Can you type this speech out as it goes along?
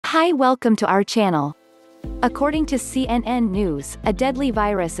Hi, welcome to our channel. According to CNN News, a deadly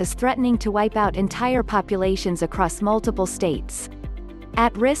virus is threatening to wipe out entire populations across multiple states.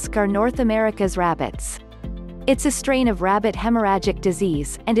 At risk are North America's rabbits. It's a strain of Rabbit Hemorrhagic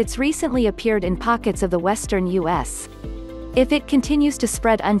Disease, and it's recently appeared in pockets of the western U.S. If it continues to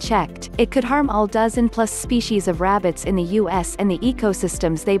spread unchecked, it could harm all dozen-plus species of rabbits in the U.S. and the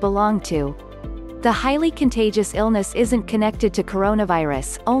ecosystems they belong to. The highly contagious illness isn't connected to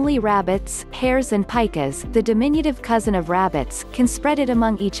coronavirus. Only rabbits, hares and pikas, the diminutive cousin of rabbits, can spread it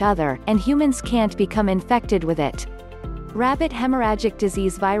among each other, and humans can't become infected with it. Rabbit hemorrhagic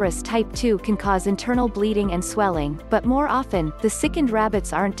disease virus type 2 can cause internal bleeding and swelling, but more often, the sickened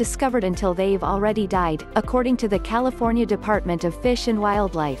rabbits aren't discovered until they've already died, according to the California Department of Fish and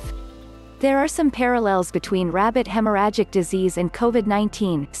Wildlife. There are some parallels between rabbit hemorrhagic disease and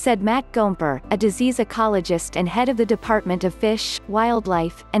COVID-19, said Matt Gomper, a disease ecologist and head of the Department of Fish,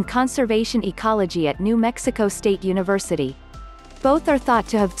 Wildlife, and Conservation Ecology at New Mexico State University. Both are thought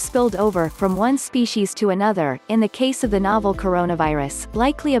to have spilled over from one species to another, in the case of the novel coronavirus,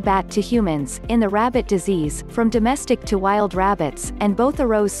 likely a bat to humans, in the rabbit disease, from domestic to wild rabbits, and both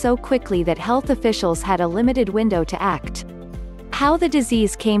arose so quickly that health officials had a limited window to act. How the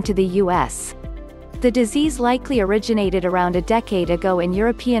disease came to the U.S. The disease likely originated around a decade ago in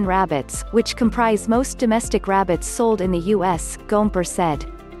European rabbits, which comprise most domestic rabbits sold in the U.S., Gomper said.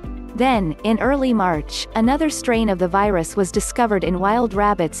 Then, in early March, another strain of the virus was discovered in wild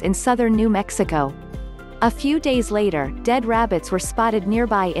rabbits in southern New Mexico. A few days later, dead rabbits were spotted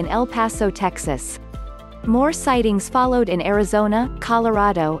nearby in El Paso, Texas. More sightings followed in Arizona,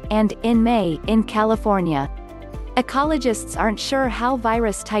 Colorado, and, in May, in California. Ecologists aren't sure how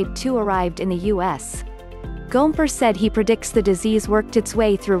virus type 2 arrived in the U.S. Gomper said he predicts the disease worked its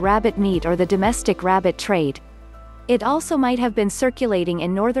way through rabbit meat or the domestic rabbit trade. It also might have been circulating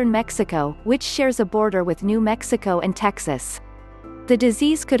in northern Mexico, which shares a border with New Mexico and Texas. The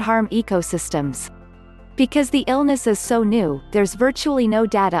disease could harm ecosystems. Because the illness is so new, there's virtually no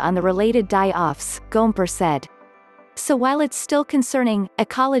data on the related die-offs, Gomper said. So while it's still concerning,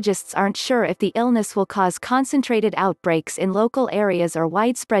 ecologists aren't sure if the illness will cause concentrated outbreaks in local areas or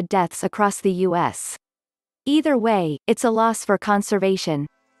widespread deaths across the U.S. Either way, it's a loss for conservation.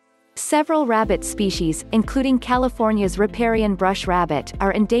 Several rabbit species, including California's riparian brush rabbit,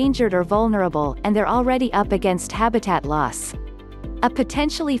 are endangered or vulnerable, and they're already up against habitat loss. A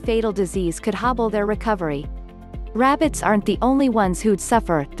potentially fatal disease could hobble their recovery. Rabbits aren't the only ones who'd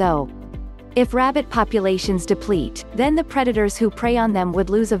suffer, though. If rabbit populations deplete, then the predators who prey on them would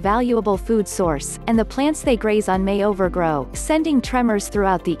lose a valuable food source, and the plants they graze on may overgrow, sending tremors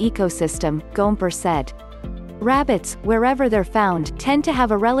throughout the ecosystem, Gomper said. Rabbits, wherever they're found, tend to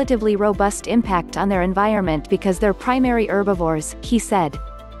have a relatively robust impact on their environment because they're primary herbivores, he said.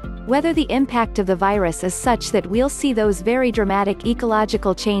 Whether the impact of the virus is such that we'll see those very dramatic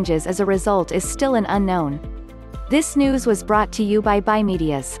ecological changes as a result is still an unknown. This news was brought to you by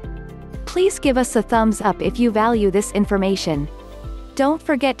Bimedias. Please give us a thumbs up if you value this information. Don't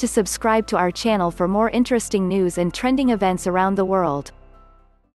forget to subscribe to our channel for more interesting news and trending events around the world.